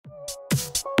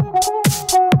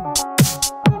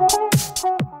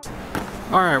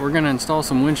Alright, we're going to install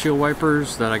some windshield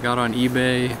wipers that I got on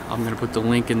eBay. I'm going to put the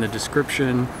link in the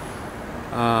description.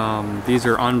 These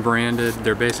are unbranded.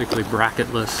 They're basically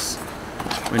bracketless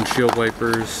windshield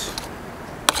wipers.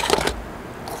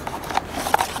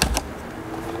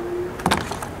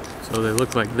 So they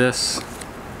look like this.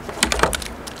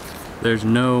 There's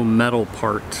no metal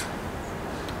part.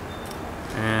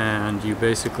 And you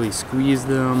basically squeeze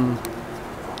them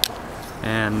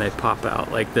and they pop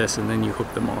out like this, and then you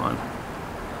hook them on.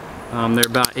 They're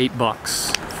about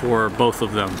 $8 for both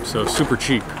of them, so super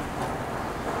cheap.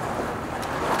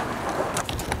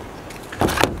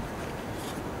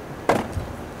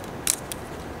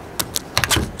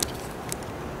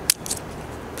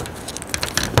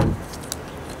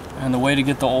 And the way to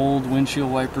get the old windshield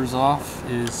wipers off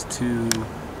is to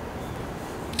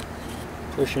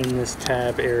push in this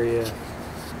tab area.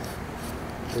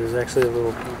 There's actually a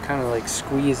little, you kind of like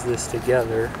squeeze this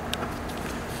together.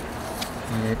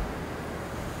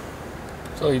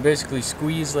 So you basically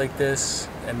squeeze like this,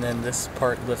 and then this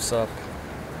part lifts up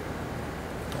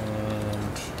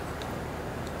and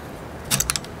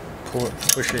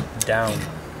push it down.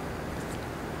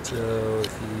 So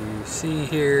if you see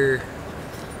here,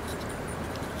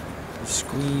 you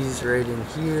squeeze right in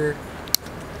here,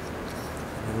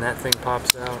 and that thing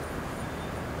pops out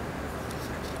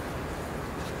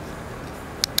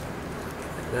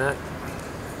like that.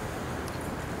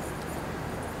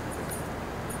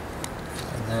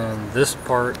 And this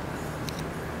part,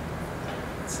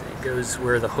 let's see, goes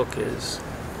where the hook is.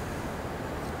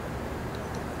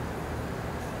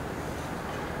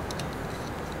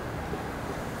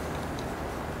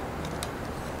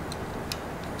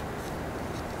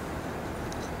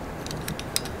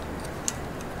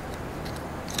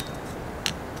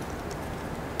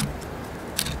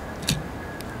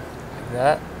 Like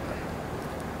that.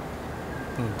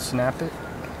 And snap it.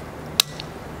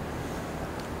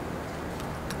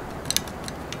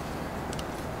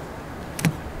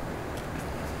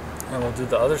 And we'll do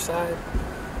the other side.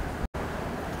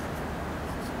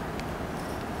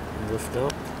 Lift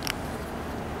up.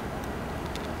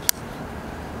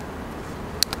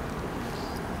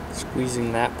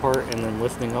 Squeezing that part and then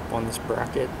lifting up on this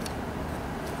bracket.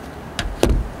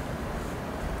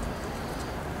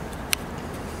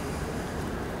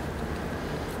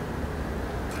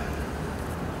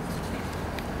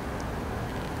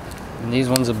 And these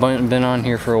ones have been on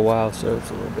here for a while, so it's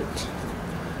a little bit,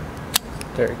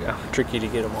 there we go, tricky to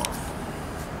get them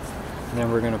off. And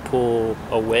then we're going to pull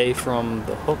away from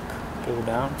the hook, pull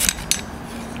down,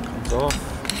 comes off.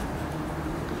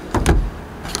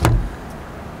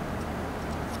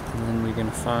 And then we're going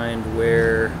to find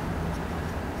where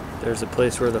there's a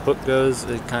place where the hook goes.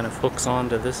 It kind of hooks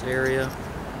onto this area.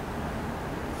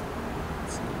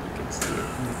 Let's see if you can see it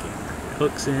in the camera. It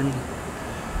hooks in.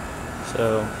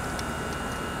 So,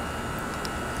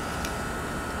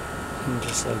 and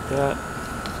just like that.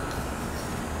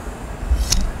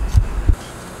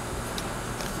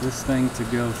 This thing to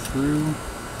go through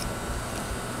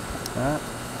like that,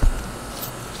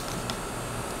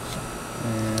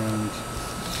 and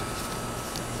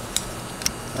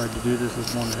hard to do this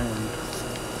with one hand.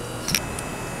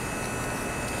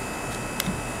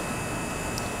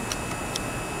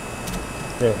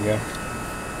 There we go.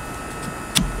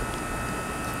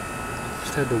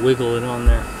 Just had to wiggle it on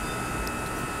there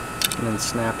and then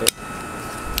snap it.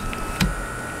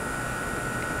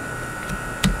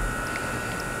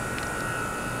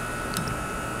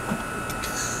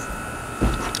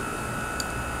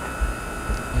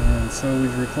 So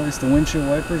we've replaced the windshield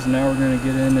wipers, and now we're going to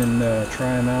get in and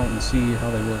try them out and see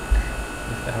how they work,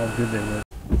 how good they work.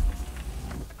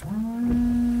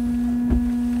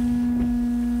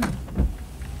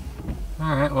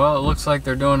 Alright, well, it looks like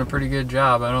they're doing a pretty good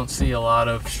job. I don't see a lot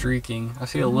of streaking. I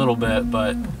see a little bit,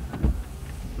 but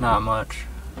not much.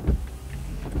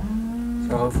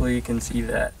 So hopefully you can see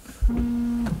that.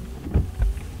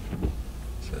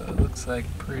 So it looks like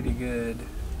pretty good.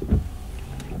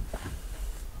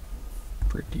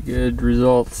 Pretty good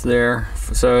results there.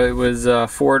 So it was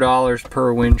 $4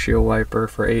 per windshield wiper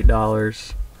for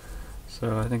 $8.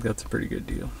 So I think that's a pretty good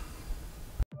deal.